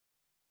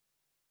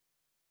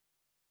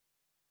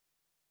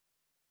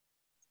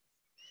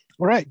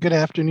All right, good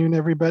afternoon,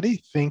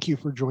 everybody. Thank you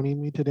for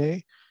joining me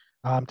today.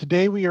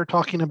 Today we are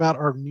talking about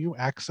our new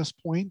access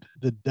point,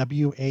 the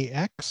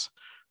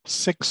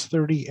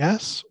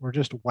WAX630S, or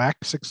just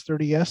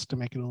WAX630S to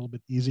make it a little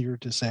bit easier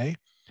to say.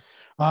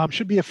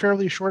 Should be a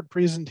fairly short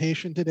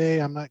presentation today.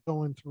 I'm not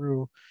going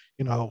through,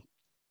 you know,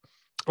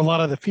 a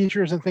lot of the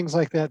features and things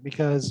like that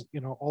because,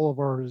 all of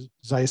our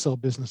Zyxel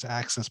business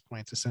access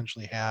points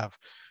essentially have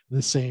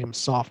the same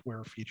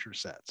software feature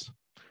sets.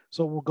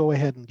 So we'll go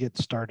ahead and get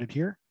started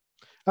here.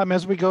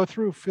 As we go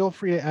through, feel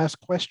free to ask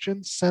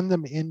questions, send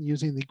them in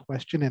using the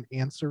question and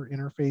answer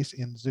interface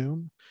in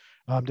Zoom.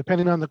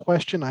 Depending on the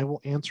question, I will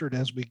answer it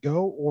as we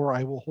go, or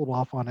I will hold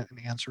off on it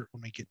and answer it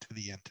when we get to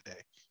the end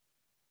today.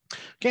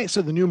 Okay,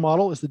 so the new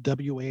model is the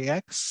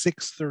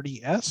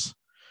WAX630S.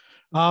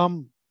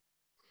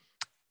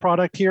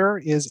 Product here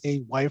is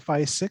a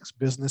Wi-Fi 6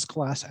 business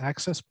class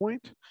access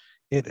point.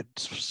 It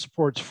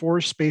supports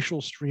 4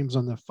 spatial streams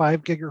on the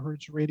 5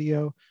 gigahertz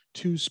radio,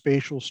 2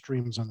 spatial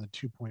streams on the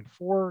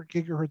 2.4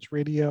 gigahertz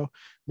radio,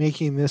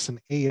 making this an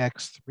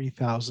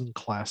AX3000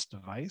 class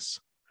device.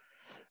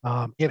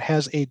 It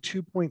has a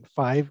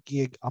 2.5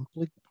 gig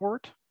uplink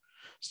port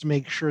to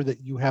make sure that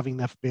you have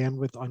enough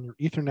bandwidth on your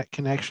Ethernet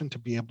connection to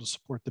be able to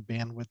support the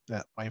bandwidth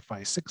that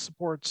Wi-Fi 6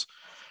 supports.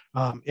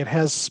 It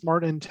has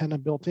smart antenna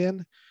built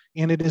in,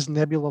 and it is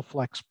Nebula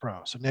Flex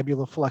Pro. So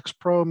Nebula Flex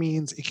Pro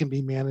means it can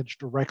be managed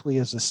directly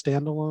as a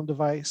standalone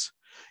device.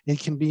 It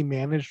can be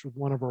managed with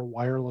one of our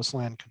wireless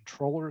LAN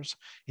controllers,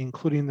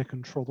 including the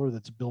controller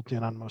that's built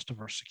in on most of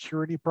our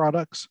security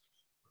products.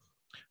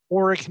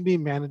 Or it can be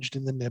managed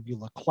in the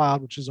Nebula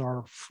Cloud, which is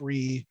our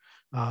free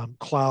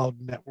cloud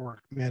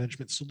network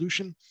management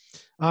solution.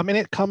 And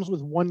it comes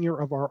with 1 year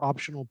of our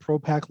optional Pro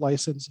Pack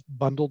license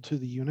bundled to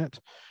the unit.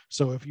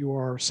 So if you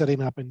are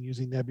setting up and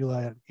using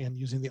Nebula and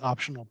using the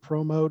optional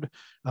Pro mode,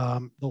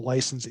 the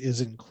license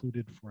is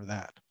included for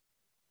that.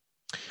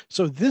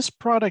 So this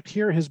product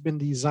here has been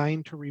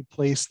designed to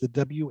replace the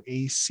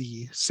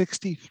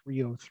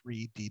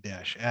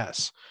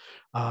WAC630S.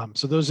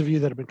 So those of you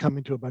that have been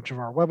coming to a bunch of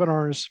our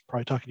webinars,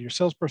 probably talking to your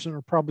salesperson,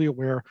 are probably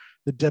aware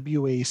the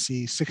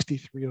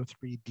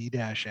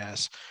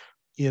WAC630S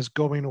is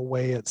going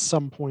away at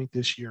some point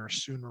this year,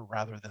 sooner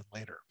rather than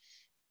later.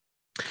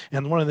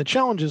 And one of the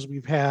challenges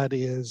we've had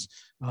is,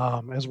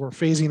 as we're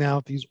phasing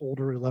out these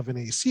older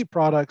 11AC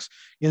products,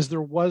 is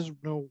there was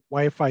no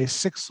Wi-Fi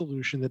 6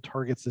 solution that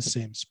targets the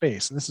same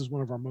space. And this is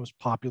one of our most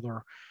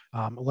popular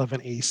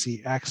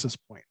 11AC access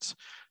points.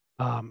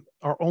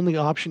 Our only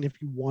option,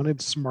 if you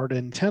wanted smart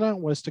antenna,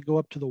 was to go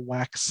up to the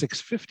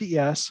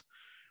WAX650S,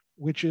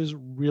 which is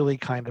really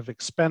kind of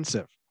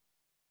expensive.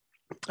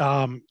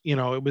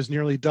 It was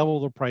nearly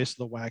double the price of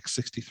the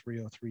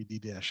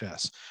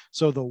WAX6303D-S.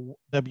 So the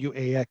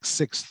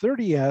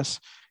WAX630S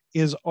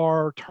is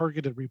our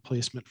targeted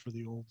replacement for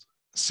the old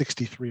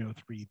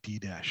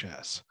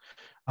 6303D-S.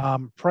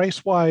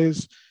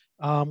 Price-wise,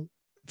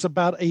 it's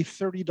about a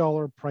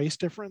 $30 price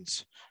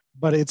difference,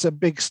 but it's a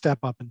big step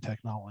up in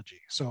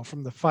technology. So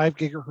from the 5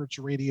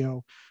 gigahertz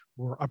radio,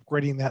 we're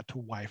upgrading that to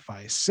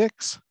Wi-Fi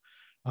 6.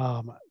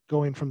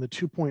 Going from the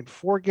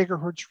 2.4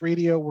 gigahertz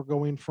radio, we're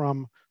going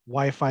from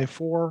Wi-Fi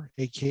 4,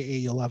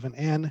 aka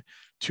 11N,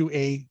 to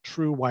a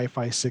true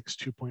Wi-Fi 6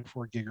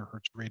 2.4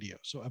 gigahertz radio.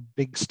 So a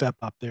big step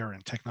up there in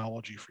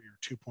technology for your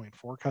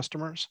 2.4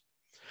 customers.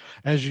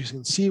 As you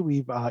can see,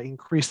 we've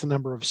increased the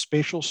number of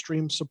spatial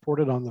streams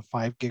supported on the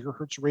 5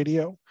 gigahertz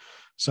radio.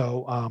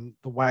 So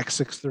the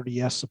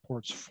WAX630S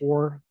supports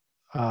 4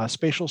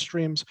 spatial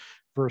streams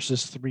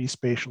versus 3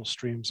 spatial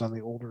streams on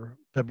the older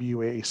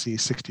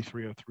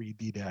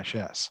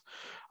WAC6303D-S.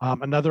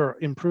 Another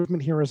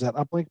improvement here is that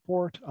uplink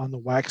port on the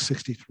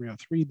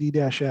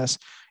WAC6303D-S.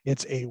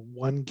 It's a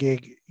 1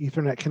 gig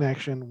Ethernet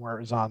connection,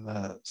 whereas on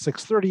the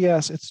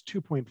 630S, it's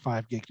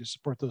 2.5 gig to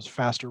support those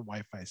faster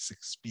Wi-Fi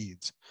 6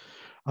 speeds.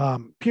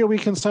 PoE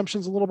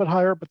consumption is a little bit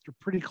higher, but they're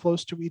pretty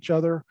close to each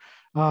other.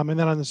 And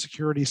then on the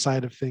security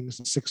side of things,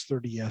 the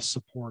 630S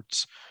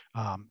supports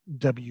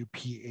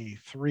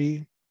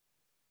WPA3.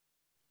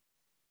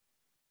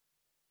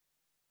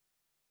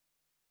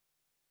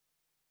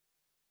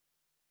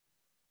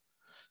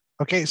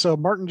 Okay, so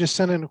Martin just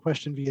sent in a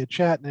question via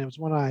chat, and it was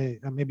one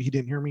maybe he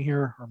didn't hear me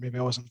here, or maybe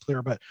I wasn't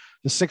clear, but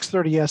the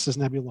 630S is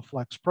Nebula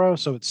Flex Pro,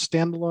 so it's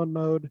standalone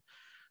mode,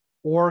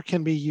 or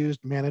can be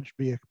managed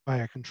by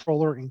a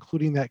controller,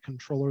 including that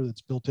controller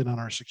that's built in on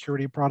our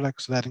security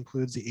products. So that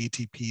includes the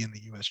ATP and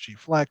the USG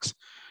Flex.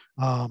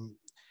 And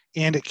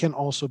it can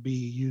also be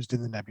used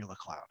in the Nebula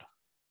Cloud.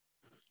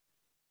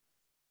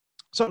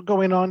 So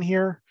going on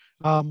here,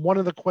 one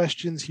of the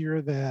questions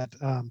here that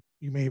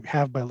you may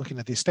have by looking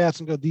at these stats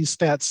and go, these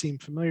stats seem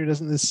familiar.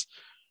 Doesn't this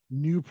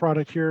new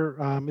product here,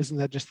 isn't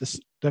that just this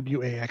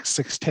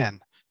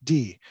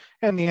WAX610D?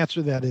 And the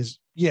answer to that is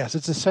yes,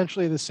 it's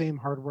essentially the same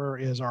hardware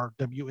as our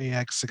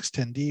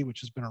WAX610D,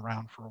 which has been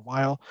around for a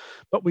while,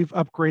 but we've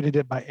upgraded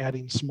it by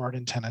adding smart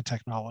antenna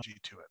technology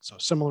to it. So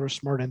similar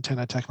smart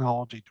antenna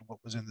technology to what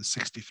was in the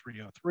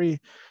 6303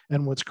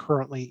 and what's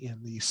currently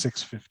in the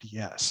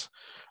 650S.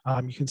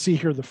 You can see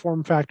here the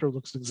form factor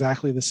looks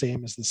exactly the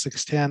same as the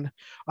 610.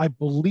 I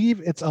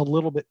believe it's a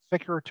little bit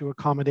thicker to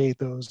accommodate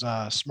those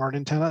smart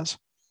antennas.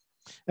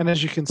 And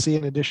as you can see,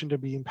 in addition to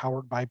being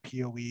powered by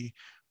PoE,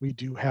 we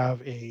do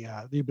have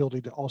the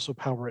ability to also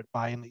power it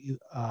by an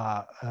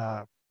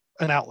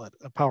outlet,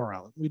 a power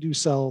outlet. We do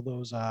sell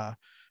those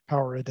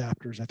power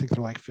adapters. I think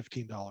they're like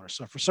 $15.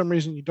 So if for some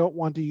reason you don't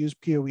want to use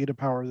PoE to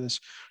power this,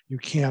 you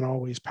can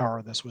always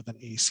power this with an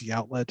AC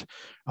outlet.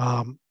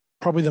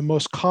 Probably the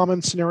most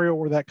common scenario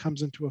where that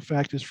comes into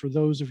effect is for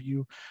those of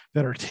you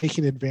that are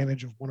taking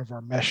advantage of one of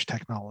our mesh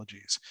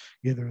technologies,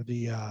 either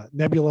the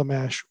Nebula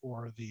mesh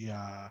or the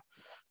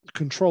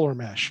controller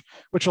mesh,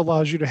 which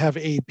allows you to have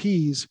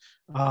APs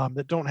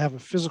that don't have a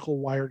physical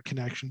wired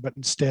connection, but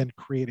instead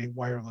create a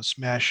wireless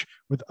mesh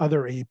with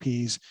other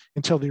APs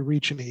until they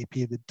reach an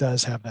AP that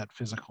does have that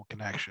physical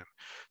connection.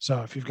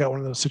 So if you've got one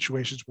of those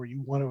situations where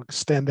you want to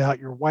extend out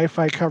your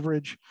Wi-Fi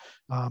coverage,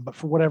 but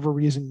for whatever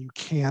reason you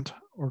can't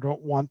or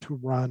don't want to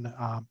run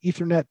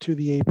Ethernet to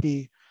the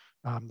AP,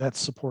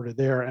 that's supported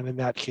there. And in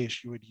that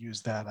case, you would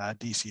use that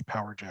DC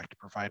power jack to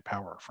provide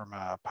power from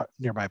a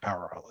nearby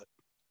power outlet.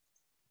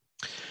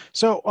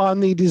 So on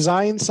the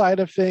design side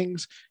of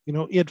things,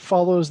 it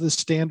follows the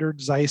standard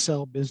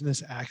Zyxel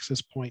business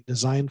access point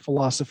design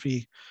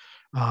philosophy.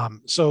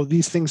 So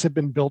these things have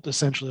been built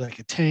essentially like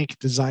a tank,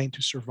 designed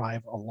to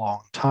survive a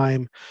long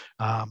time,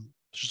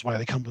 which is why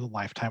they come with a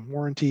lifetime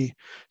warranty.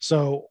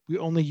 So we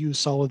only use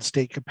solid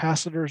state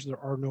capacitors. There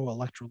are no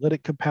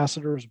electrolytic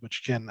capacitors,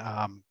 which can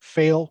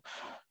fail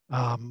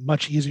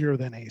much easier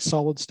than a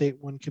solid state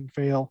one can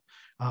fail.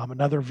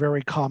 Another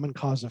very common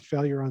cause of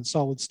failure on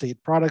solid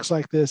state products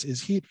like this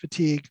is heat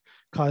fatigue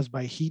caused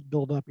by heat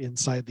buildup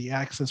inside the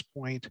access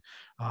point.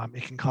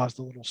 It can cause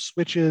the little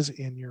switches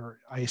in your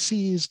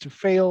ICs to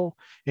fail.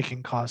 It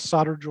can cause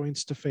solder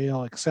joints to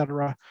fail,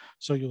 etc.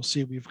 So you'll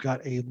see we've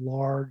got a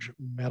large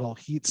metal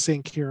heat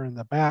sink here in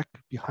the back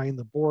behind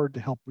the board to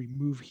help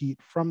remove heat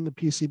from the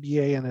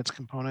PCBA and its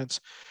components,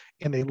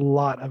 and a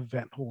lot of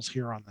vent holes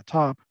here on the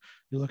top.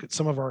 You look at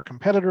some of our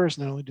competitors,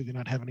 not only do they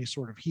not have any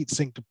sort of heat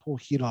sink to pull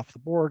heat off the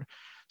board,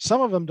 some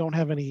of them don't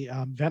have any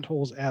vent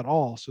holes at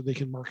all, so they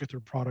can market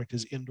their product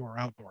as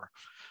indoor-outdoor.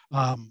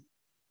 And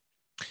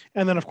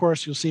then, of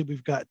course, you'll see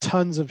we've got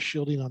tons of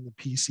shielding on the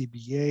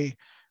PCBA.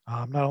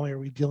 Not only are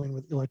we dealing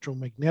with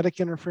electromagnetic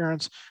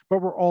interference,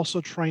 but we're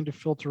also trying to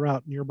filter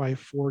out nearby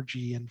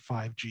 4G and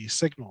 5G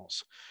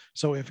signals.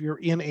 So if you're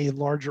in a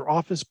larger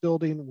office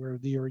building where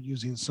they are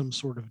using some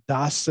sort of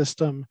DOS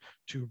system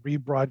to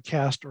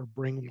rebroadcast or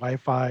bring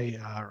Wi-Fi,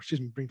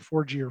 bring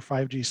 4G or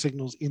 5G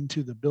signals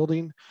into the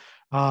building,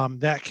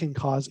 that can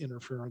cause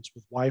interference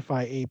with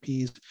Wi-Fi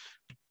APs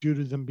due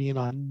to them being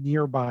on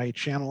nearby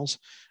channels.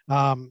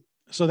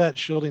 So that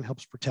shielding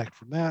helps protect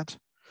from that.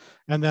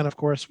 And then, of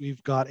course,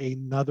 we've got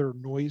another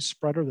noise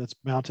spreader that's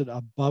mounted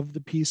above the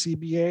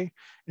PCBA.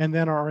 And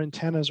then our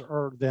antennas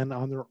are then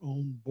on their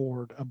own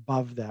board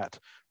above that,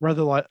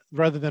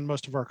 rather than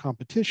most of our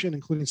competition,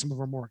 including some of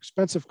our more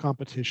expensive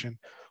competition,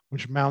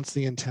 which mounts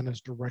the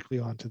antennas directly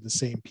onto the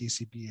same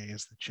PCBA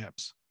as the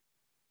chips.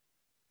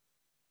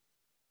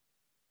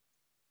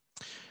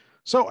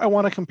 So I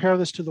want to compare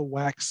this to the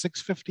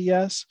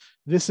WAX630S.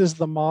 This is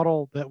the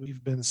model that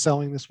we've been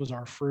selling. This was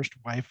our first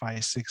Wi-Fi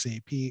 6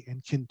 AP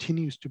and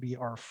continues to be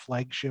our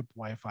flagship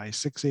Wi-Fi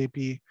 6 AP.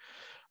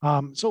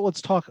 So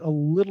let's talk a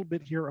little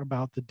bit here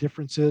about the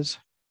differences.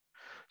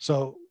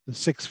 So the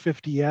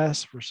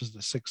 650S versus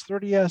the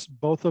 630S,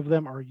 both of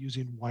them are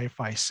using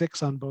Wi-Fi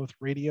 6 on both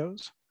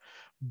radios.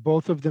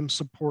 Both of them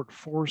support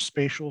 4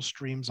 spatial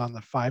streams on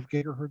the 5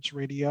 gigahertz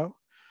radio.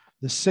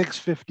 The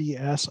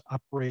 650S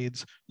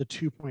upgrades the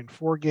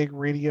 2.4 gig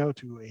radio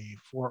to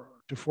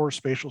 4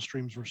 spatial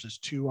streams versus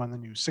 2 on the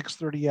new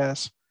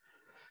 630S.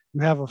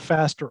 You have a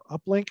faster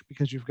uplink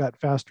because you've got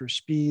faster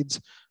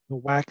speeds. The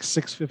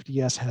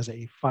WAX650S has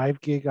a 5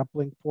 gig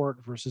uplink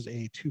port versus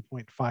a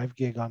 2.5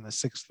 gig on the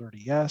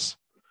 630S.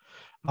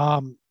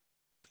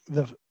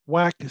 The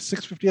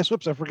WAX650S,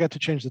 whoops, I forgot to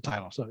change the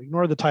title. So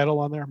ignore the title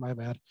on there, my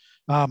bad.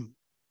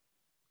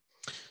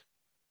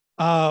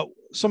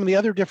 Some of the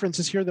other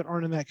differences here that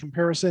aren't in that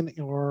comparison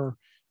are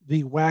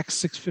the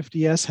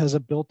WAX650S has a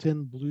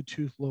built-in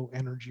Bluetooth low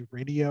energy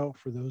radio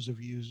for those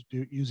of you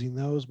using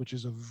those, which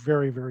is a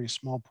very, very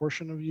small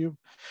portion of you.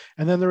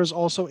 And then there is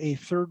also a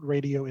third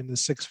radio in the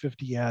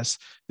 650S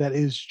that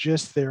is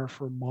just there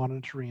for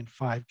monitoring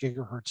 5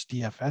 gigahertz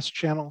DFS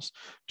channels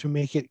to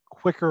make it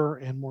quicker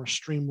and more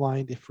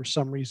streamlined if for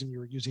some reason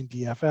you're using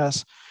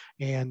DFS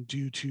and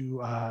due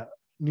to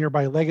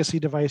nearby legacy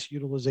device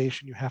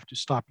utilization, you have to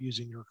stop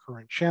using your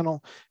current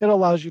channel. It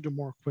allows you to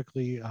more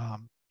quickly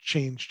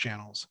change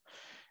channels.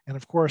 And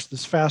of course,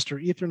 this faster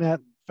Ethernet,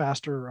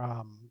 faster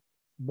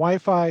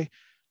Wi-Fi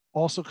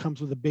also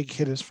comes with a big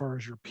hit as far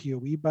as your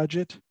PoE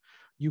budget.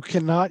 You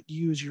cannot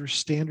use your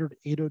standard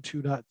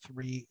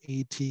 802.3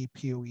 AT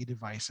PoE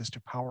devices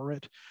to power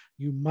it.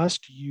 You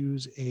must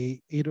use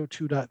a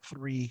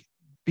 802.3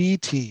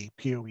 BT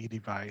PoE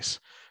device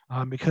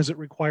because it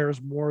requires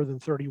more than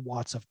 30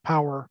 watts of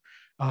power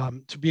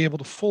to be able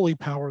to fully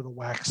power the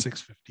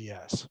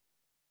WAX650S.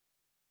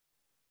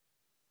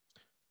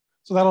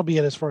 So that'll be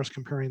it as far as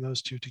comparing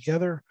those two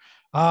together.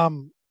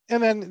 And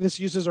then this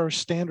uses our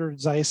standard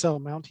Zyxel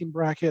mounting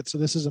bracket. So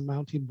this is a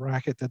mounting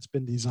bracket that's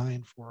been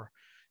designed for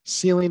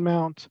ceiling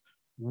mount,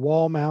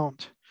 wall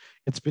mount.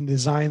 It's been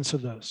designed so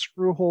the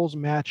screw holes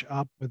match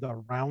up with a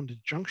round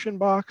junction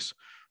box,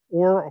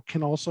 or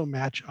can also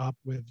match up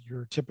with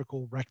your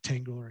typical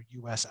rectangular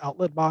US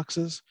outlet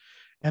boxes.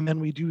 And then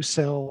we do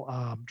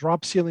sell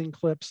drop ceiling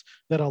clips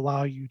that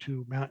allow you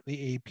to mount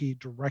the AP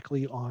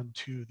directly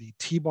onto the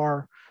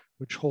T-bar,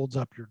 which holds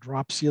up your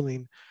drop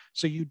ceiling.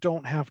 So you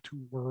don't have to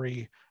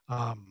worry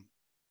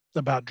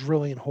about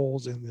drilling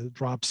holes in the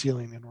drop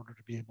ceiling in order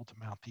to be able to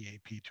mount the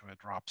AP to a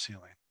drop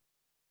ceiling.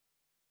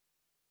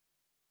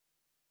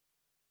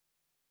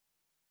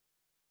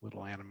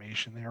 Little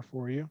animation there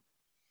for you.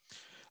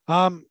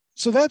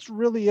 So that's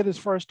really it as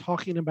far as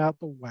talking about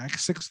the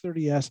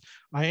WAX630S.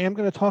 I am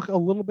going to talk a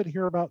little bit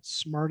here about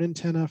smart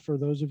antenna for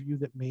those of you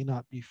that may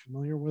not be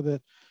familiar with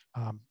it.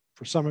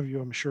 For some of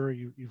you, I'm sure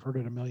you've heard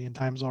it a million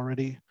times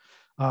already.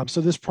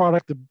 So this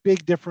product, the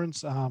big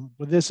difference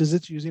with this is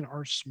it's using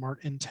our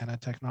smart antenna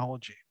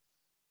technology.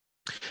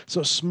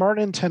 So smart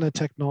antenna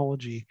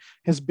technology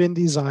has been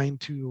designed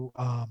to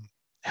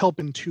help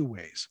in two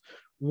ways.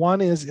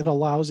 One is it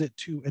allows it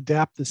to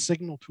adapt the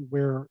signal to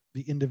where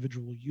the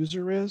individual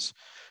user is.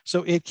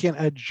 So it can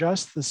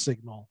adjust the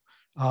signal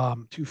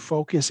to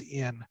focus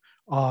in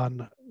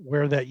on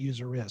where that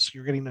user is. So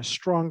you're getting a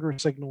stronger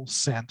signal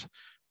sent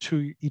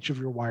to each of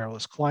your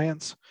wireless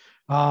clients.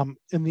 And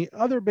the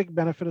other big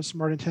benefit of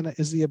smart antenna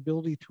is the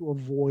ability to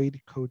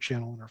avoid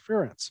co-channel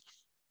interference.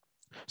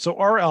 So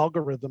our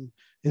algorithm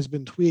has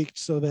been tweaked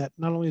so that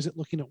not only is it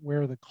looking at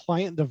where the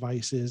client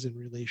device is in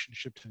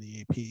relationship to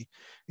the AP,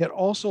 it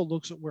also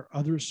looks at where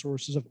other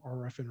sources of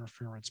RF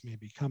interference may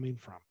be coming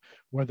from,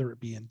 whether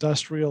it be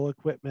industrial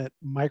equipment,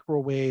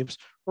 microwaves,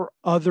 or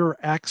other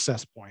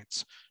access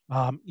points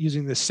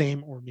using the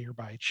same or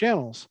nearby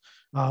channels.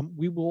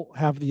 We will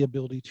have the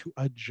ability to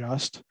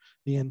adjust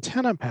the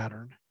antenna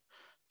pattern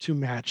to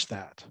match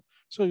that.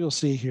 So you'll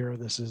see here,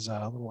 this is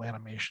a little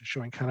animation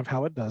showing kind of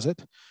how it does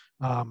it.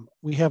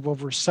 We have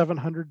over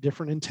 700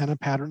 different antenna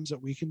patterns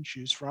that we can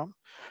choose from.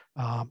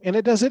 And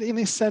it does it in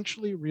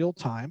essentially real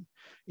time.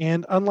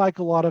 And unlike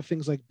a lot of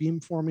things like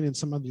beamforming and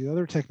some of the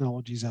other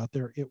technologies out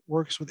there, it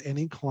works with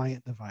any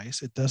client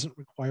device. It doesn't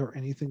require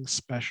anything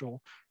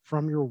special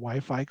from your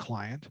Wi-Fi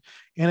client.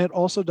 And it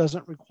also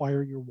doesn't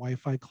require your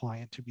Wi-Fi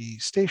client to be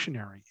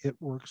stationary. It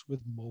works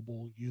with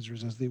mobile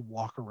users as they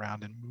walk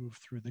around and move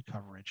through the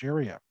coverage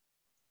area.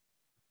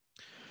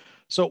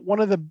 So one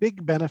of the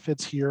big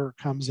benefits here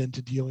comes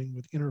into dealing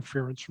with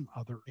interference from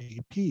other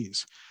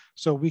APs.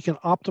 So we can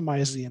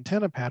optimize the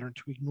antenna pattern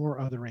to ignore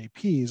other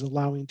APs,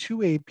 allowing two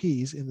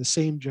APs in the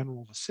same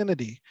general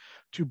vicinity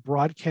to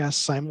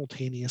broadcast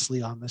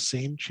simultaneously on the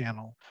same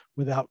channel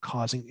without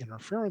causing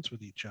interference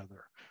with each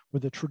other.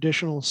 With a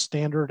traditional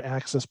standard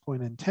access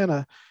point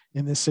antenna,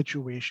 in this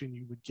situation,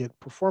 you would get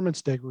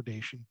performance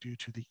degradation due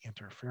to the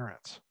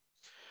interference.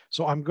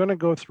 So I'm going to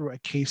go through a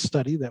case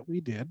study that we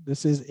did.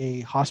 This is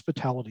a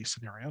hospitality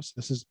scenario. So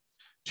this is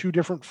 2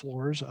 different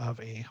floors of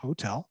a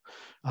hotel.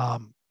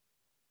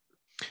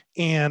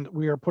 And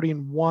we are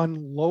putting one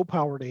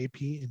low-powered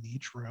AP in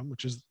each room,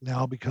 which has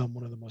now become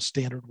one of the most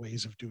standard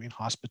ways of doing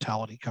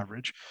hospitality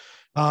coverage.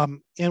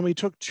 And we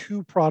took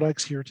 2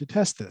 products here to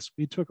test this.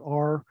 We took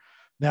our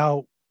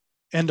now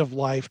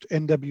end-of-life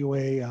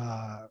NWA,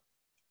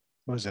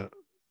 what was it,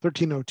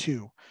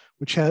 1302,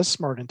 which has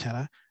smart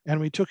antenna, and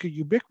we took a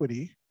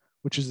Ubiquiti,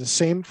 which is the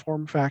same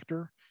form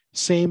factor,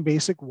 same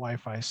basic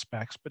Wi-Fi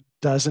specs, but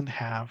doesn't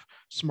have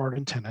smart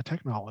antenna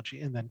technology,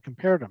 and then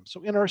compared them.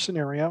 So in our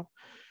scenario,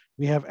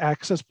 we have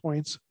access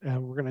points,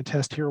 and we're going to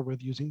test here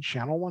with using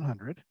channel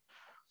 100.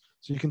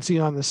 So you can see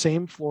on the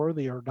same floor,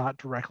 they are not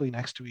directly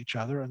next to each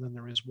other, and then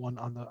there is one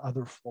on the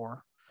other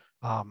floor.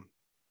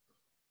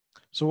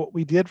 So what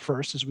we did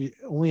first is we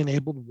only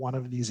enabled one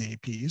of these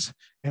APs,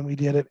 and we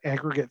did an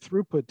aggregate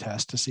throughput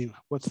test to see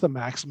what's the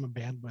maximum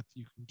bandwidth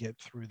you can get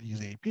through these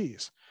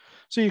APs.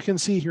 So you can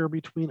see here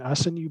between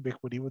us and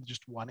Ubiquiti with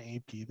just one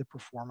AP, the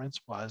performance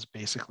was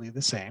basically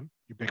the same.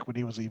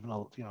 Ubiquiti was even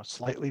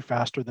slightly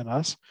faster than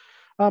us.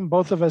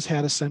 Both of us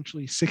had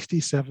essentially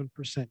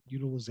 67%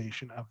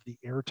 utilization of the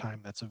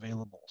airtime that's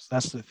available. So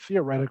that's the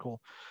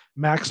theoretical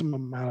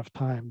maximum amount of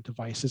time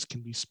devices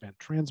can be spent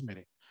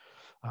transmitting.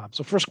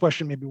 So first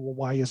question maybe, well,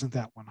 why isn't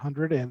that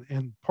 100?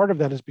 And part of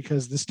that is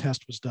because this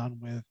test was done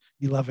with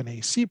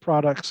 11AC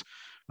products.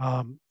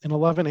 And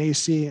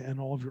 11AC and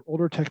all of your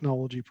older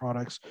technology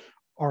products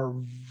are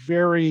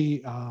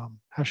very,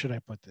 how should I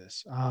put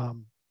this?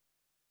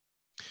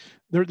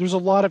 There's a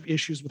lot of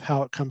issues with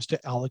how it comes to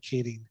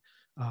allocating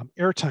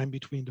airtime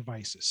between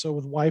devices. So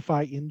with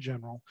Wi-Fi in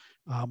general,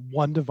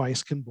 one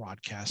device can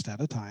broadcast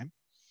at a time.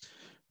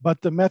 But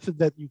the method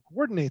that you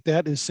coordinate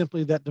that is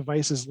simply that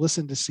devices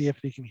listen to see if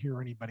they can hear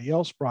anybody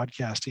else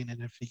broadcasting,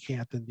 and if they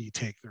can't, then they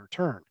take their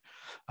turn.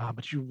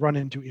 But you run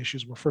into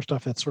issues where, first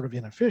off, that's sort of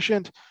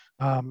inefficient.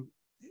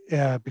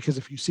 because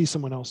if you see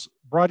someone else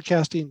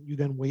broadcasting, you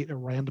then wait a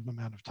random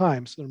amount of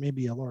time. So there may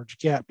be a large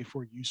gap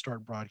before you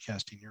start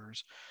broadcasting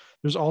yours.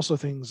 There's also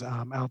things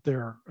out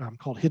there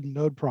called hidden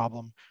node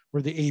problem,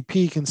 where the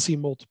AP can see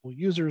multiple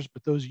users,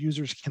 but those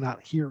users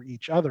cannot hear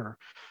each other.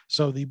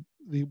 So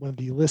when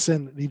they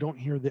listen, they don't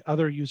hear the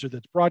other user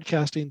that's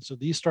broadcasting. So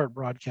these start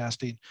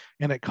broadcasting,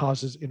 and it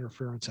causes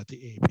interference at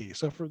the AP.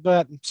 So for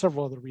that and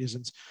several other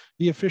reasons,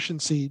 the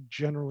efficiency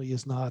generally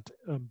is not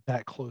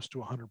that close to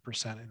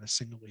 100% in a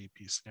single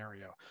AP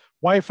scenario.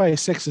 Wi-Fi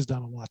 6 has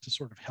done a lot to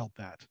sort of help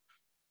that.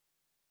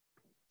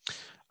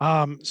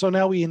 So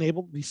now we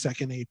enable the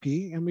second AP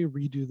and we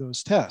redo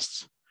those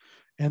tests.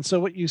 And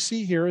so what you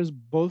see here is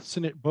both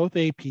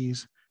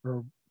APs,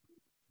 or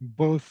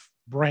both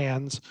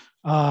brands,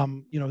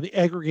 the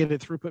aggregated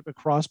throughput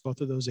across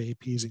both of those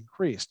APs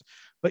increased.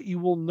 But you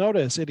will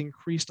notice it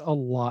increased a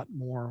lot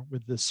more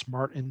with the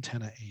smart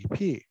antenna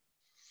AP.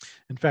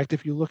 In fact,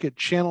 if you look at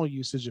channel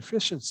usage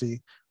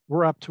efficiency,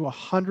 we're up to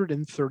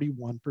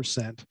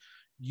 131%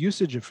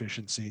 usage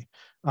efficiency,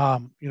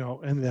 and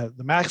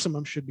the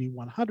maximum should be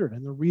 100.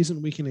 And the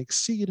reason we can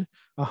exceed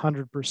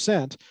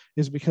 100%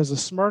 is because the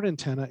smart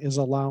antenna is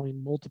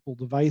allowing multiple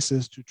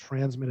devices to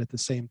transmit at the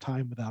same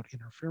time without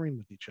interfering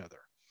with each other.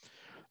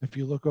 If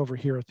you look over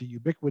here at the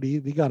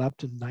Ubiquiti, they got up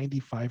to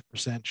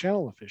 95%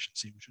 channel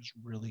efficiency, which is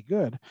really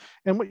good,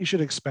 and what you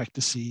should expect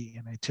to see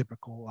in a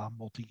typical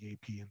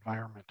multi-AP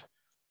environment.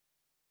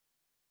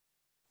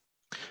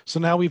 So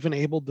now we've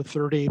enabled the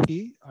third AP.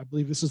 I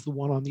believe this is the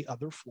one on the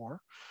other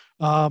floor.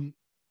 And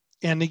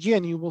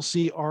again, you will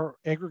see our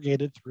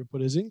aggregated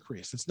throughput is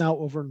increased. It's now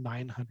over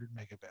 900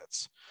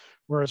 megabits.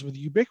 Whereas with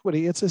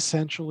Ubiquiti, it's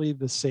essentially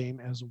the same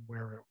as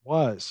where it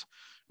was.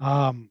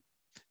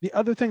 The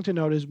other thing to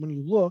note is when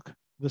you look,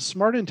 the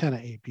smart antenna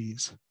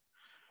APs,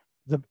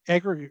 the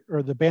aggregate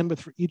or the bandwidth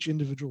for each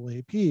individual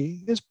AP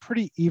is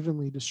pretty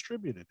evenly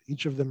distributed.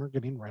 Each of them are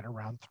getting right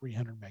around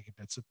 300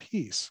 megabits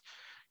apiece.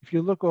 If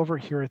you look over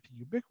here at the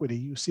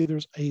Ubiquiti, you see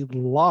there's a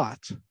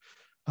lot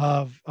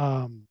of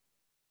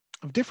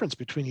difference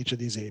between each of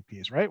these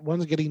APs, right?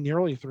 One's getting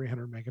nearly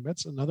 300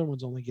 megabits, another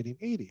one's only getting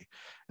 80.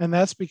 And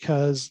that's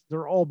because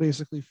they're all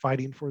basically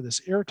fighting for this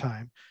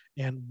airtime,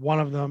 and one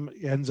of them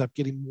ends up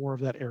getting more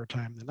of that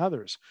airtime than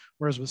others.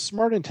 Whereas with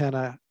smart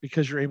antenna,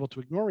 because you're able to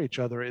ignore each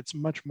other, it's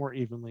much more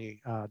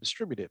evenly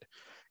distributed.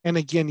 And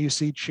again, you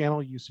see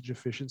channel usage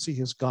efficiency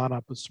has gone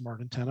up with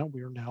smart antenna.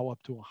 We are now up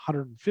to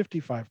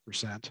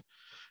 155%.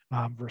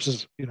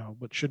 Versus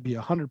what should be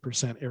 100%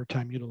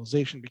 airtime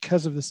utilization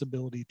because of this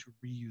ability to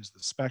reuse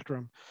the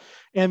spectrum.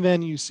 And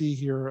then you see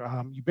here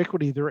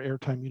Ubiquiti, their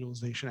airtime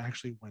utilization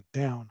actually went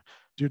down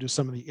due to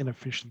some of the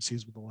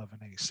inefficiencies with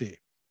 11AC.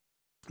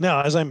 Now,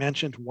 as I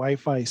mentioned,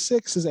 Wi-Fi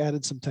 6 has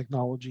added some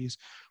technologies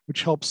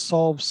which help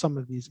solve some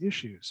of these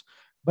issues,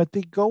 but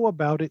they go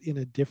about it in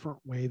a different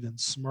way than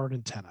smart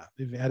antenna.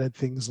 They've added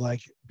things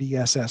like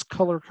BSS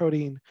color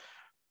coding,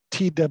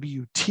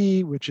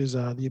 TWT, which is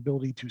the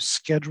ability to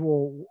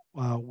schedule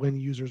when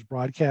users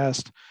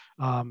broadcast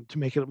to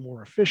make it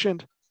more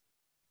efficient.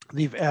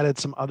 They've added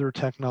some other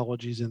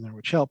technologies in there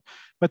which help,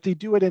 but they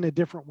do it in a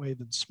different way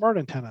than smart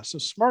antenna. So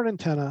smart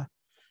antenna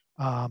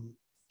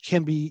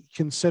can be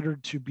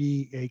considered to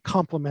be a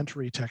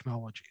complementary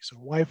technology. So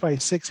Wi-Fi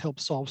 6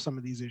 helps solve some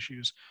of these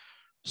issues.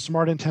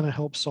 Smart antenna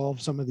helps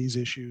solve some of these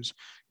issues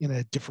in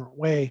a different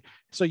way.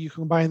 So you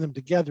combine them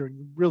together and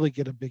you really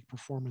get a big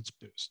performance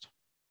boost.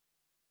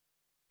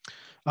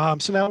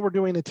 So now we're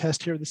doing a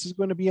test here. This is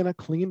going to be in a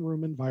clean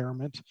room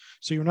environment.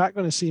 So you're not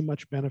going to see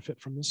much benefit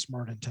from the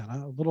smart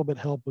antenna, a little bit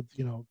help with,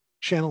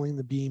 channeling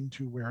the beam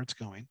to where it's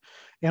going.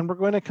 And we're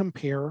going to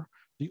compare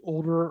the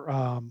older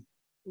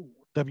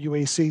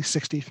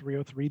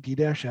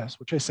WAC630S,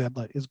 which I said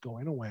is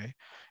going away.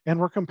 And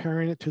we're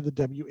comparing it to the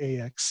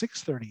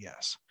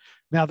WAX630S.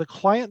 Now, the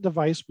client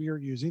device we are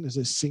using is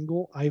a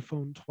single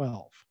iPhone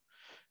 12.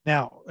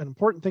 Now, an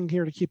important thing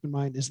here to keep in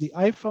mind is the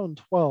iPhone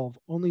 12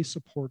 only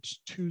supports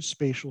 2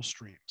 spatial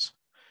streams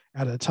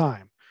at a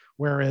time,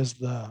 whereas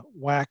the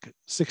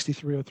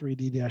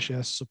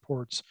WAC630S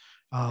supports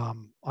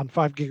on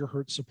 5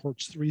 gigahertz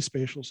supports 3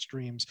 spatial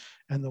streams,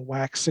 and the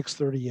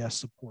WAX630S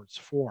supports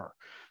 4.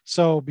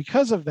 So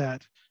because of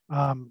that,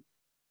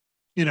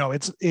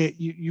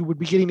 you would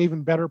be getting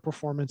even better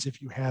performance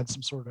if you had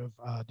some sort of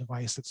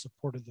device that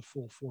supported the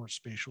full 4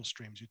 spatial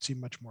streams. You'd see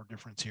much more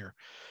difference here.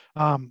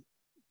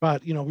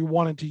 But we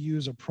wanted to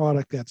use a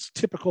product that's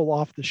typical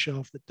off the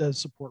shelf that does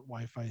support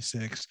Wi-Fi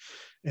 6,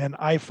 and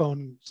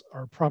iPhones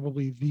are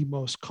probably the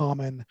most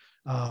common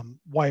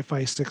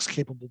Wi-Fi 6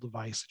 capable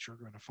device that you're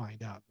going to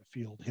find out in the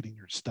field hitting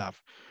your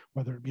stuff,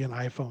 whether it be an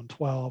iPhone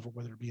 12 or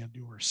whether it be a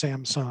newer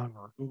Samsung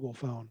or Google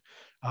phone.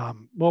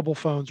 Mobile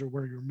phones are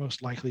where you're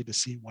most likely to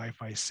see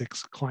Wi-Fi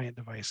 6 client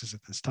devices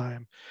at this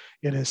time.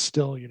 It is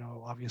still,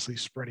 obviously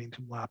spreading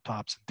to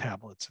laptops and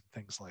tablets and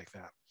things like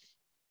that.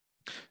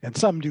 And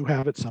some do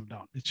have it, some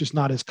don't. It's just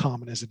not as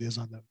common as it is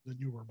on the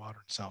newer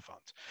modern cell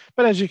phones.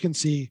 But as you can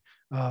see,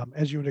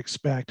 as you would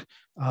expect,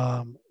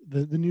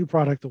 the new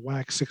product, the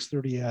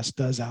WAX630S,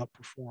 does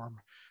outperform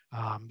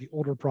the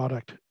older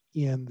product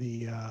in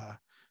the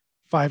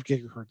 5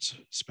 gigahertz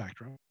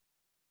spectrum.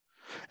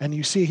 And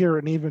you see here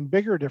an even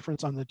bigger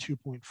difference on the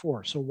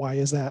 2.4. So why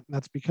is that? And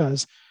that's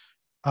because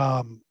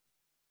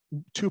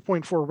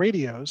 2.4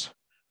 radios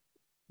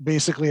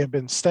basically have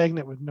been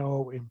stagnant with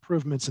no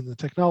improvements in the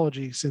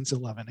technology since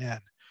 11N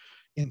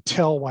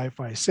until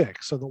Wi-Fi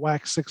 6. So the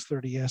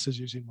WAX630S is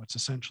using what's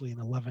essentially an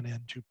 11N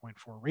 2.4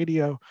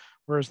 radio,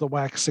 whereas the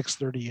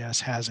WAX630S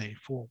has a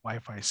full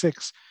Wi-Fi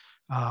 6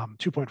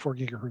 2.4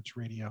 gigahertz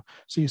radio.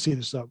 So you see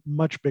there's a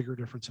much bigger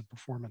difference in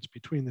performance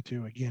between the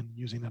two, again,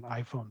 using an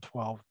iPhone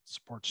 12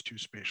 supports 2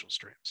 spatial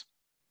streams.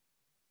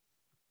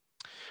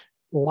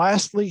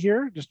 Lastly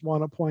here, just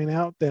want to point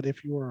out that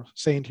if you are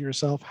saying to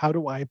yourself, how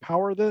do I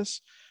power this?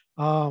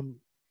 You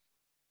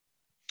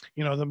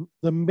know,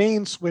 the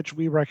main switch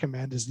we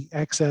recommend is the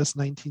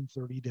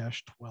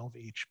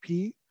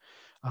XS1930-12HP.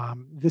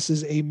 This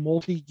is a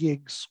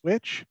multi-gig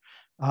switch,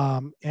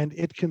 and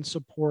it can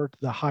support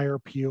the higher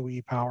PoE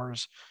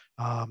powers.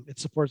 It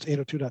supports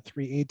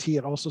 802.3 AT.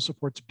 It also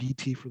supports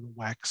BT for the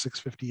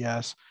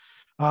WAX650S.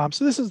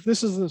 So this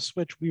is the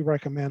switch we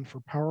recommend for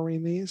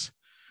powering these.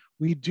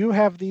 We do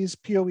have these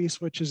PoE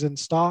switches in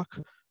stock.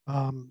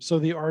 So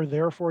they are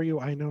there for you.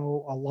 I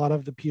know a lot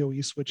of the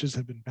PoE switches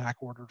have been back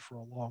ordered for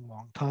a long,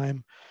 long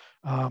time.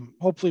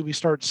 Hopefully we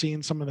start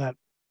seeing some of that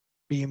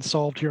being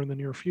solved here in the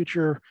near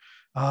future.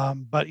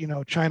 But you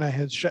know, China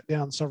has shut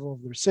down several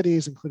of their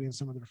cities, including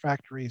some of their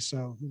factories.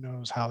 So who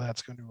knows how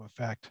that's going to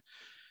affect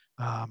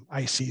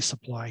IC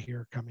supply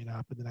here coming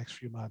up in the next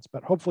few months.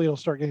 But hopefully it'll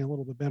start getting a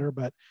little bit better.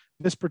 But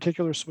this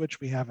particular switch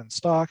we have in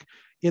stock,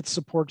 it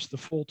supports the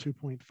full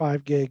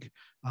 2.5 gig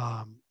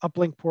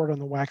uplink port on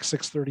the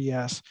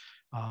WAX630S,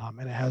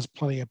 and it has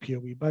plenty of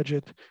PoE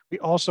budget. We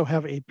also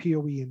have a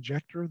PoE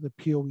injector, the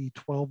PoE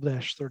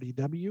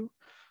 12-30W.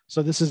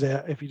 So this is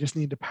if you just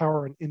need to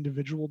power an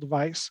individual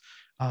device.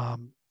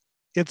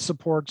 It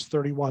supports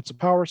 30 watts of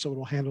power, so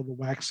it'll handle the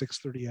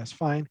WAX630S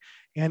fine.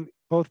 And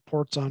both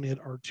ports on it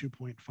are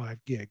 2.5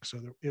 gig, so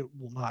it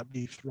will not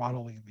be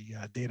throttling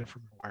the data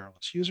from your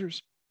wireless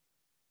users.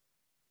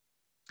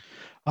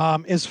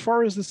 As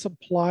far as the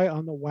supply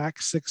on the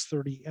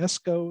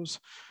WAX630S goes,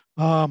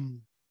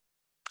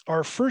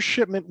 our first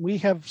shipment, we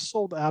have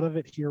sold out of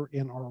it here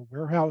in our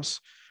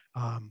warehouse.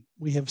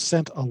 We have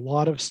sent a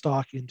lot of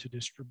stock into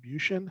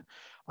distribution.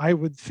 I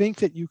would think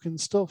that you can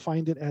still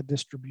find it at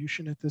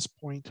distribution at this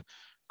point.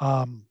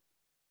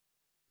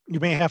 You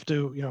may have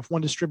to, you know, if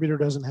one distributor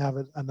doesn't have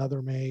it,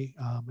 another may.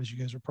 As you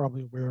guys are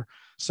probably aware,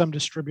 some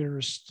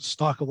distributors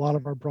stock a lot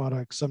of our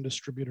products. Some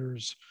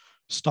distributors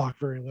stock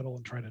very little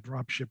and try to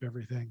drop ship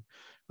everything.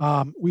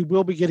 We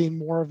will be getting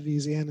more of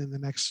these in the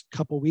next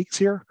couple weeks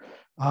here.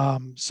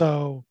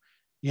 So,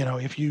 you know,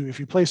 if you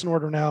place an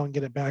order now and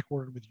get it back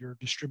ordered with your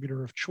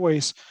distributor of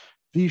choice,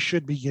 these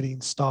should be getting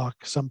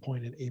stock some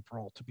point in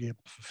April to be able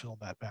to fulfill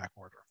that back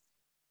order.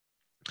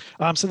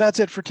 So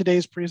that's it for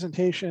today's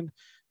presentation.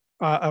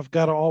 I've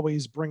got to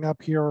always bring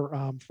up here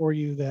for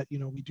you that, you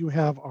know, we do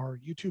have our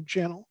YouTube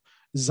channel,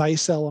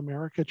 Zyxel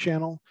America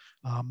channel.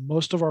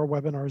 Most of our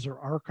webinars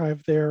are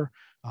archived there.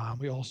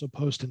 We also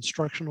post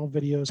instructional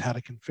videos, how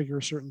to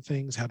configure certain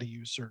things, how to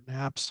use certain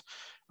apps.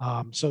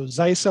 So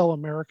Zyxel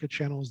America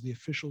channel is the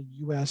official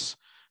US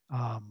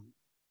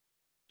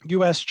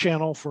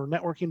channel for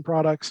networking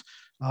products.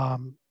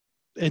 And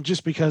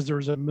just because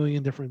there's a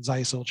million different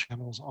Zyxel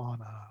channels on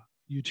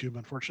YouTube,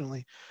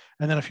 unfortunately.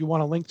 And then if you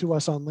want to link to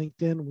us on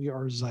LinkedIn, we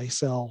are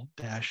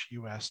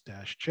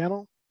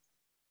Zyxel-US-channel.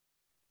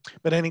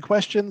 But any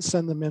questions,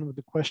 send them in with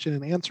the question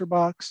and answer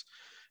box.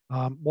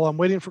 While I'm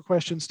waiting for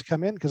questions to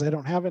come in, because I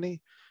don't have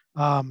any,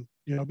 you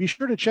know, be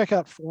sure to check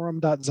out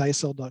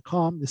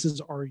forum.zyxel.com. This is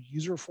our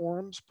user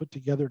forums put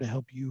together to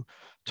help you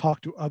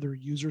talk to other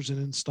users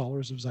and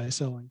installers of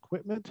Zyxel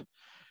equipment.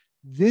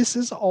 This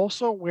is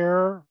also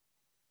where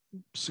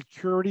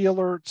security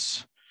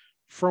alerts,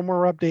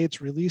 firmware updates,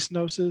 release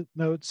notes,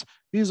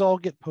 these all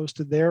get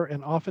posted there.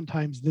 And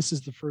oftentimes this is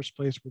the first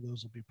place where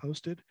those will be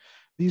posted.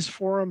 These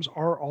forums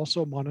are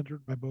also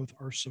monitored by both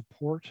our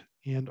support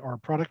and our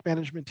product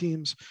management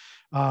teams.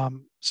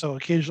 So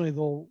occasionally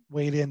they'll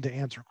wade in to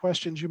answer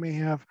questions you may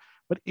have,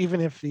 but even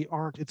if they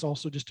aren't, it's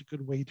also just a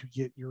good way to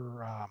get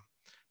your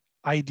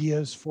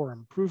ideas for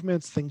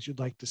improvements, things you'd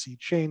like to see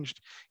changed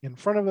in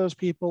front of those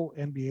people,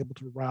 and be able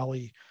to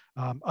rally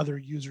other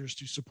users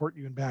to support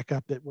you and back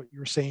up that what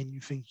you're saying you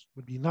think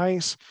would be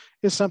nice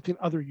is something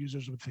other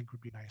users would think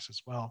would be nice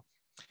as well.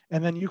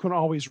 And then you can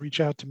always reach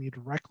out to me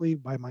directly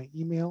by my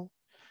email.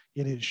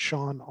 It is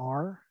Sean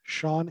R.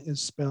 Sean is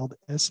spelled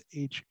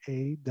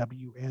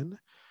S-H-A-W-N,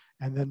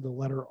 and then the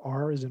letter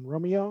R is in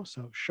Romeo.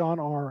 So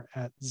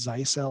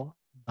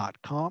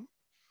seanr@zyxel.com.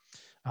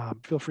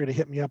 Feel free to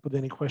hit me up with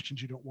any questions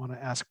you don't want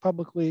to ask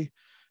publicly,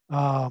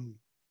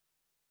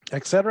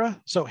 etc.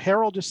 So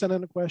Harold just sent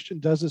in a question,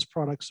 does this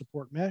product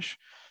support mesh?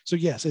 So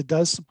yes, it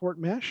does support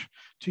mesh.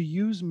 To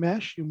use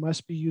mesh, you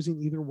must be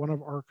using either one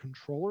of our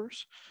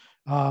controllers,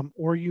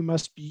 or you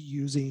must be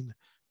using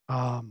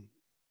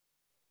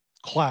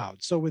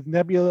cloud. So with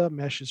Nebula,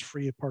 mesh is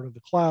free, a part of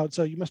the cloud.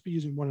 So you must be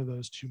using one of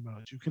those two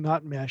modes. You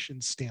cannot mesh in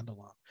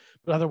standalone,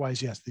 but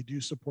otherwise, yes, they do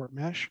support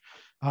mesh.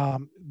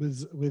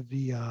 With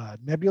the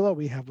Nebula,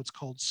 we have what's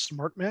called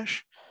Smart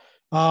Mesh.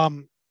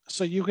 Um,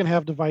 so you can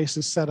have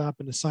devices set up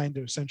and assigned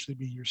to essentially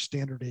be your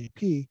standard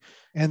AP.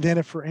 And then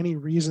if for any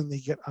reason they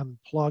get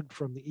unplugged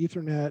from the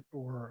Ethernet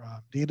or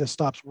data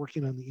stops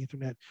working on the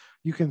Ethernet,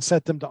 you can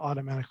set them to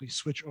automatically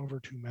switch over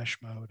to mesh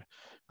mode,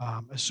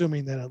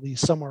 assuming that at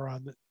least somewhere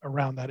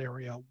around that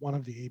area, one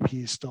of the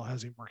APs still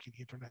has a working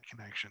Ethernet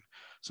connection,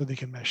 so they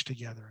can mesh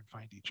together and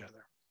find each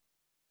other.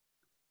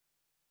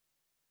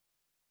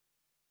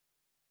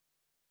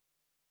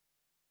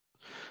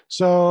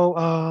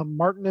 So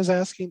Martin is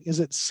asking, is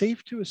it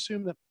safe to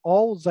assume that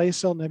all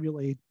Zyxel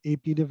Nebula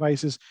AP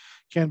devices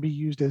can be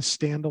used as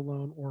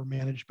standalone or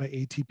managed by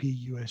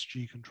ATP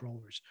USG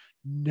controllers?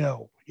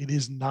 No, it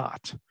is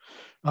not.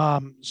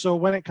 So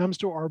when it comes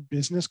to our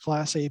business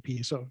class AP,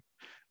 so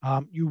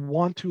you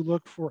want to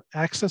look for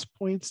access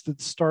points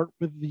that start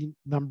with the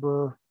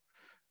number,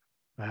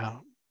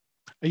 well,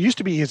 it used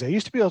to be easy. I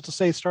used to be able to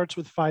say it starts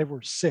with 5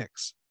 or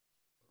 6.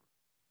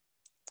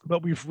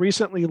 But we've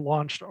recently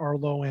launched our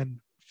low end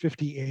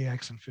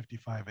 50AX and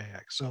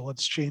 55AX. So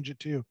let's change it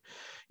to,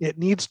 it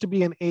needs to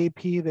be an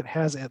AP that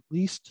has at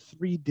least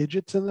 3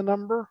 digits in the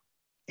number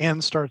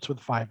and starts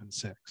with 5 and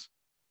 6.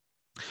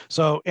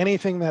 So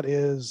anything that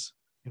is,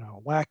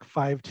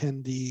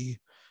 WAC510D,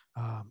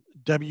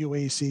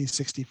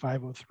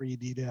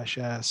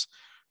 WAC6503D-S,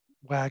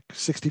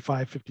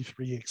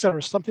 WAC6553, et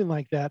cetera, something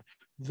like that.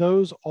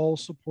 Those all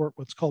support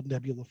what's called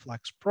Nebula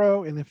Flex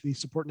Pro. And if they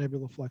support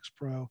Nebula Flex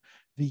Pro,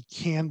 they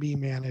can be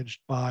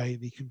managed by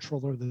the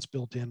controller that's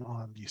built in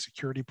on the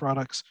security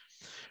products.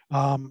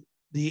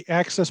 The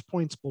access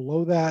points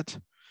below that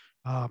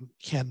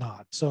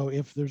cannot. So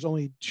if there's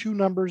only 2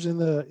 numbers in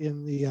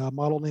the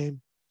model name,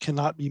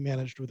 cannot be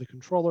managed with a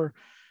controller.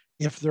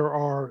 If there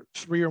are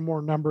 3 or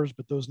more numbers,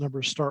 but those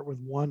numbers start with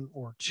 1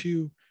 or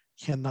 2,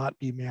 cannot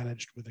be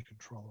managed with a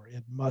controller.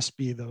 It must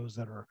be those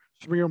that are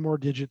 3 or more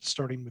digits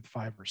starting with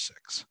 5 or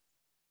 6.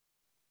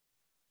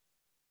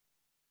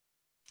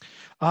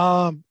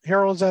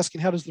 Harold's asking,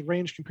 how does the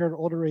range compare to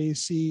older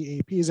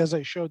AC APs? As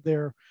I showed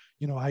there,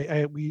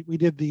 we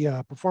did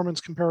the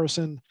performance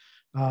comparison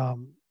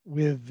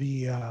with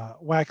the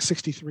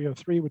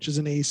WAX630S, which is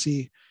an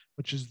AC,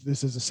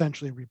 this is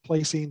essentially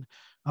replacing.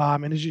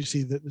 And as you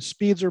see, the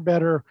speeds are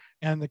better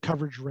and the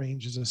coverage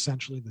range is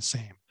essentially the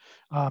same.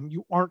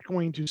 You aren't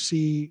going to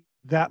see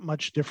that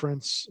much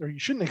difference, or you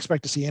shouldn't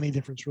expect to see any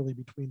difference really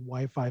between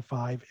Wi-Fi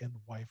 5 and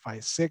Wi-Fi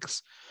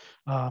 6.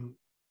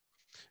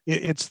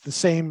 It's the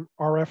same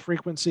RF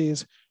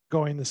frequencies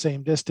going the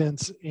same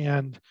distance,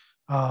 and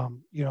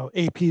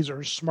APs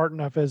are smart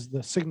enough as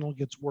the signal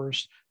gets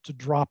worse to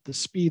drop the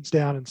speeds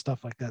down and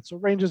stuff like that. So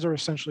ranges are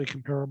essentially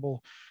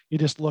comparable. You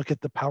just look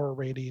at the power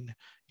rating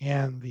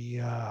and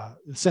the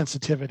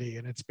sensitivity,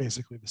 and it's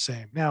basically the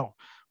same. Now,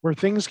 where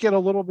things get a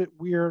little bit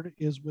weird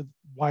is with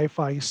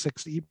Wi-Fi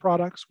 6E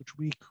products, which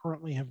we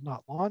currently have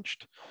not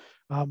launched.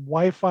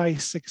 Wi-Fi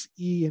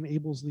 6E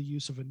enables the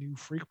use of a new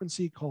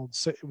frequency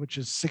which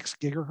is 6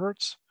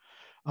 gigahertz.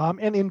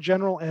 And in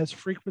general, as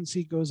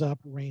frequency goes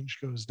up, range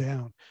goes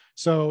down.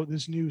 So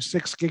this new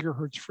 6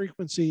 gigahertz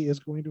frequency is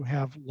going to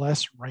have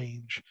less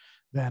range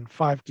than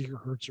 5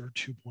 gigahertz or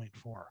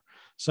 2.4.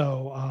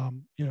 So,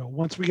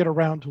 once we get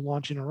around to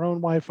launching our own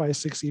Wi-Fi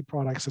 6E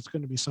products, it's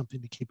going to be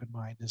something to keep in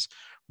mind is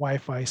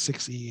Wi-Fi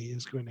 6E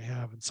is going to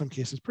have, in some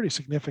cases, pretty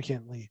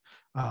significantly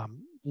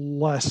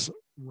less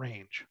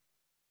range.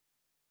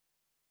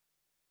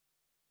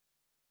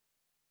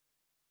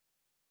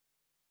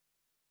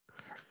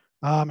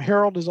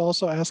 Harold is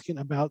also asking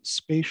about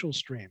spatial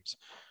streams.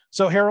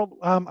 So Harold,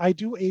 I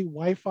do a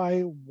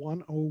Wi-Fi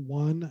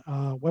 101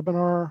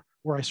 webinar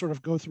where I sort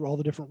of go through all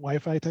the different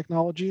Wi-Fi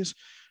technologies.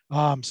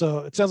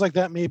 So it sounds like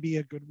that may be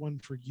a good one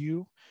for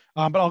you,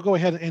 but I'll go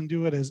ahead and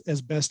do it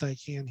as best I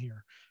can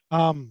here.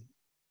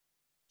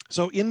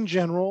 So in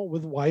general,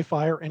 with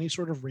Wi-Fi or any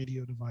sort of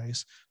radio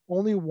device,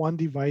 only one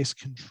device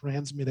can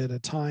transmit at a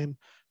time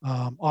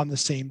on the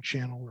same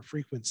channel or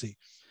frequency.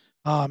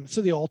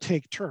 So they all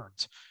take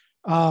turns.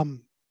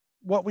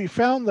 What we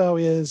found though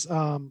is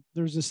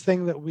there's this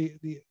thing that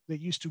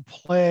that used to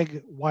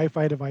plague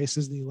Wi-Fi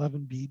devices in the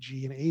 11B,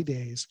 G, and A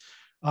days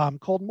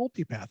called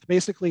multipath.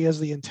 Basically, as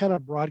the antenna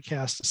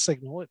broadcasts a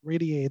signal, it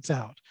radiates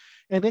out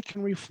and it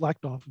can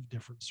reflect off of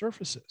different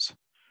surfaces.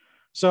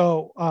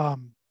 So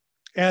again,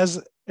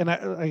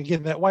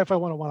 that Wi-Fi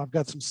 101, I've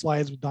got some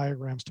slides with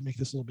diagrams to make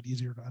this a little bit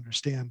easier to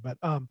understand. But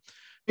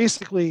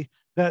basically,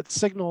 that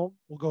signal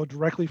will go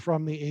directly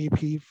from the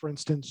AP, for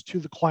instance, to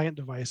the client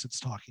device it's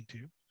talking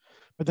to.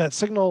 But that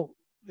signal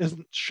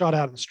isn't shot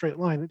out in a straight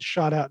line. It's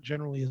shot out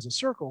generally as a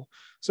circle.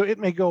 So it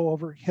may go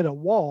over, hit a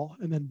wall,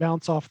 and then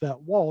bounce off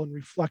that wall and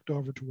reflect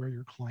over to where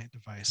your client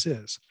device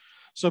is.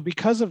 So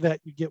because of that,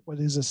 you get what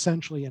is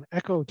essentially an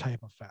echo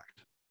type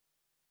effect.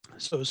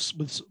 So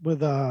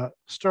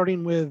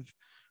starting with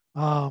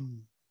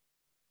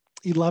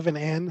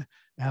 11N,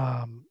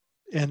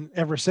 and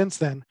ever since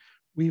then,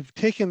 we've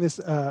taken this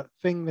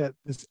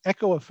this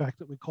echo effect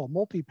that we call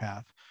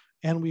multipath,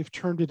 and we've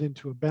turned it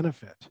into a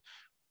benefit.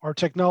 Our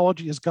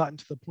technology has gotten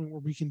to the point where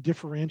we can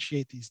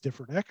differentiate these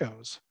different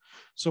echoes.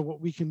 So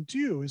what we can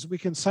do is we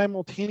can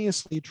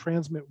simultaneously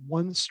transmit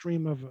one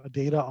stream of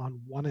data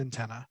on one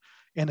antenna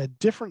and a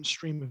different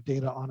stream of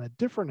data on a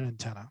different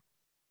antenna,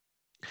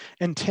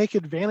 and take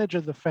advantage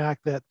of the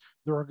fact that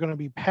there are going to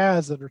be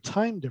paths that are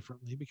timed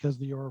differently because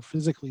they are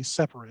physically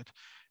separate,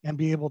 and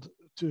be able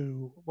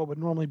to what would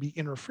normally be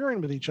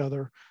interfering with each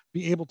other,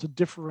 be able to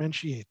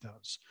differentiate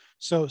those.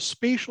 So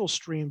spatial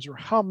streams are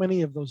how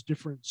many of those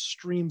different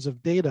streams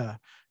of data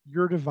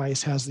your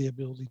device has the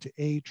ability to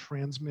A,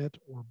 transmit,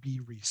 or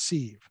B,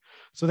 receive.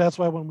 So that's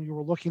why when we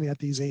were looking at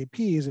these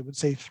APs, it would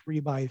say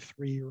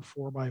 3x3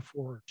 or 4x4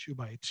 or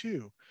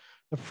 2x2.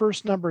 The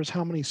first number is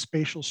how many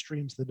spatial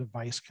streams the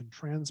device can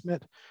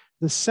transmit.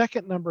 The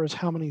second number is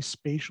how many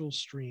spatial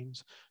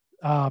streams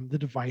the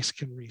device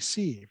can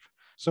receive.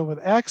 So with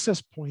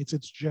access points,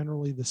 it's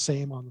generally the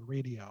same on the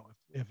radio.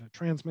 If it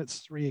transmits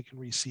 3, it can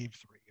receive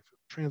 3. If it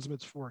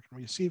transmits 4, it can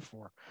receive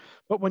 4.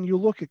 But when you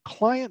look at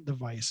client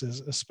devices,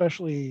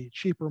 especially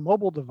cheaper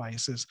mobile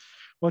devices,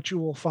 what you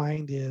will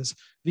find is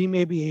they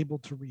may be able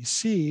to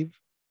receive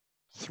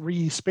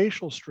 3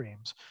 spatial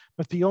streams,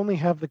 but they only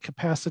have the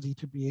capacity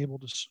to be able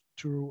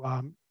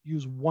to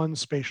use 1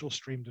 spatial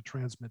stream to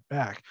transmit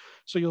back.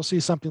 So you'll see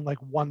something like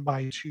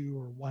 1x2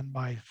 or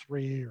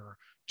 1x3 or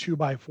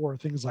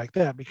 2x4, things like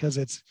that, because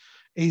it's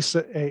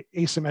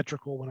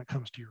asymmetrical when it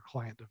comes to your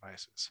client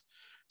devices.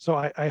 So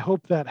I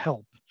hope that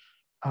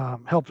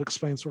helped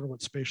explain sort of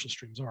what spatial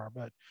streams are.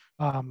 But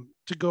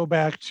to go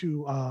back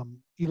to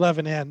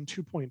 11N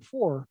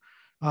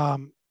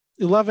 2.4,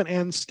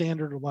 11N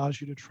standard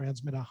allows you to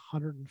transmit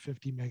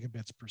 150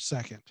 megabits per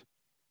second.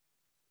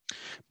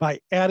 By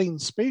adding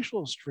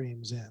spatial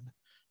streams in,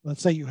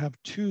 let's say you have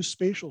 2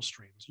 spatial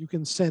streams, you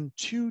can send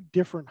 2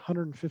 different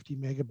 150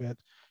 megabit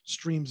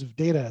streams of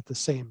data at the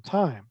same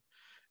time.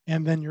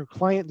 And then your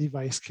client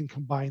device can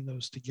combine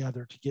those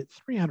together to get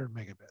 300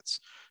 megabits.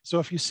 So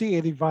if you see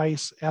a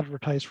device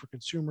advertised for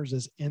consumers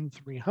as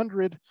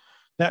N300,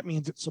 that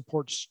means it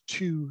supports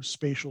 2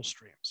 spatial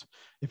streams.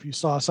 If you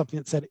saw something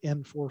that said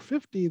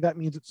N450, that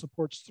means it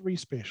supports 3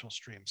 spatial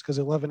streams, because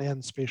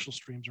 11N spatial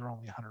streams are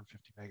only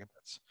 150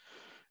 megabits.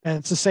 And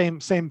it's the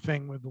same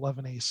thing with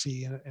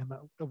 11AC and the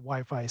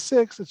Wi-Fi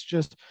 6. It's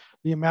just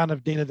the amount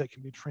of data that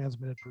can be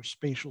transmitted per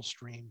spatial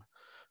stream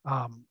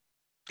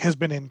has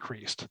been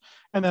increased.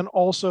 And then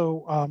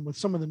also with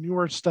some of the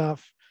newer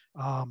stuff,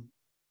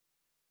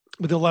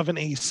 with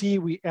 11AC,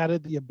 we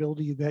added the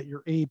ability that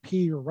your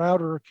AP or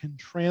router can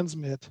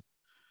transmit,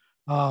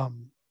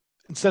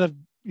 instead of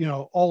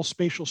all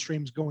spatial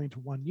streams going to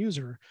one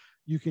user,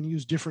 you can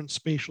use different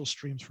spatial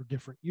streams for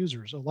different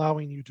users,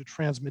 allowing you to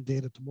transmit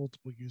data to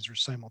multiple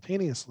users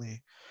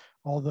simultaneously,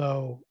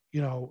 although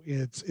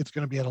it's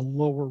going to be at a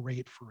lower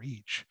rate for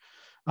each.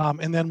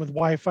 And then with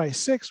Wi-Fi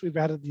 6, we've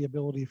added the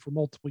ability for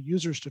multiple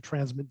users to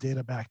transmit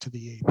data back to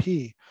the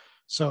AP.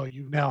 So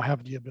you now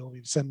have the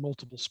ability to send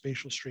multiple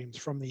spatial streams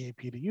from the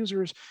AP to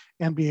users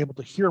and be able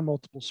to hear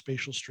multiple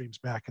spatial streams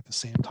back at the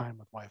same time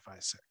with Wi-Fi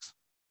 6.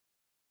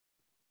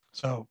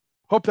 So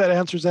hope that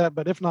answers that,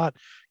 but if not,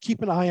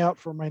 keep an eye out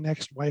for my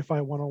next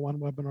Wi-Fi 101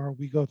 webinar.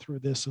 We go through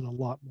this and a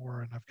lot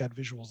more, and I've got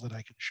visuals that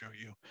I can show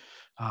you,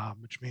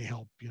 which may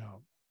help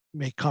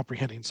make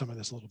comprehending some of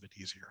this a little bit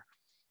easier.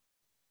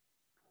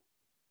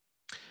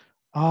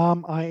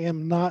 I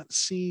am not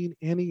seeing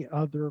any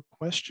other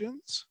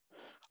questions.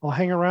 I'll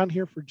hang around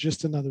here for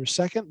just another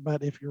second,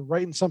 but if you're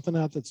writing something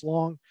out that's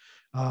long,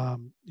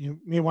 you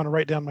may want to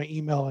write down my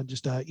email and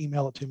just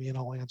email it to me and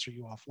I'll answer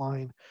you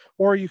offline.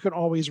 Or you can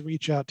always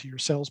reach out to your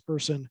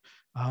salesperson,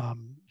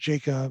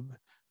 Jacob,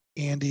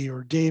 Andy,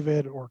 or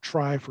David, or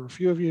Try for a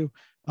few of you,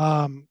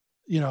 and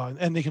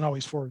they can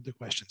always forward the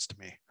questions to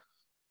me.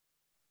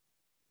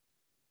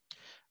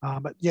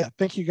 But yeah,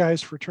 thank you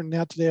guys for turning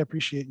out today. I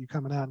appreciate you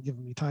coming out and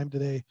giving me time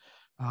today.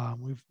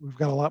 We've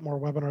got a lot more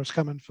webinars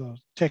coming, so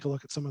take a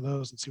look at some of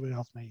those and see what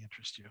else may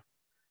interest you.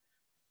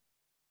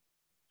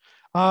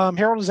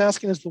 Harold is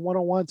asking, is the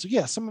 101? So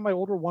yeah, some of my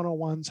older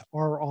 101s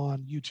are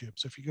on YouTube.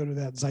 So if you go to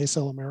that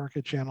Zyxel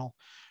America channel,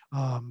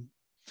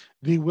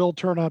 they will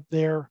turn up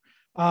there.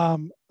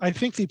 I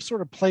think they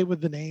sort of play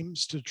with the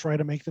names to try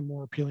to make them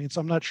more appealing.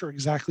 So I'm not sure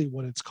exactly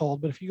what it's called,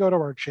 but if you go to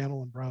our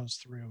channel and browse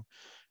through,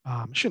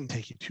 it shouldn't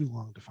take you too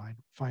long to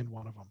find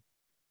one of them.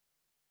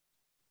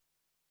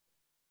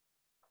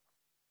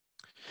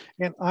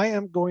 And I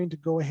am going to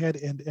go ahead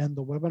and end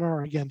the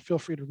webinar. Again, feel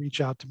free to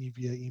reach out to me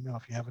via email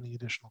if you have any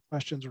additional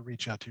questions, or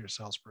reach out to your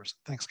salesperson.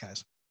 Thanks,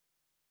 guys.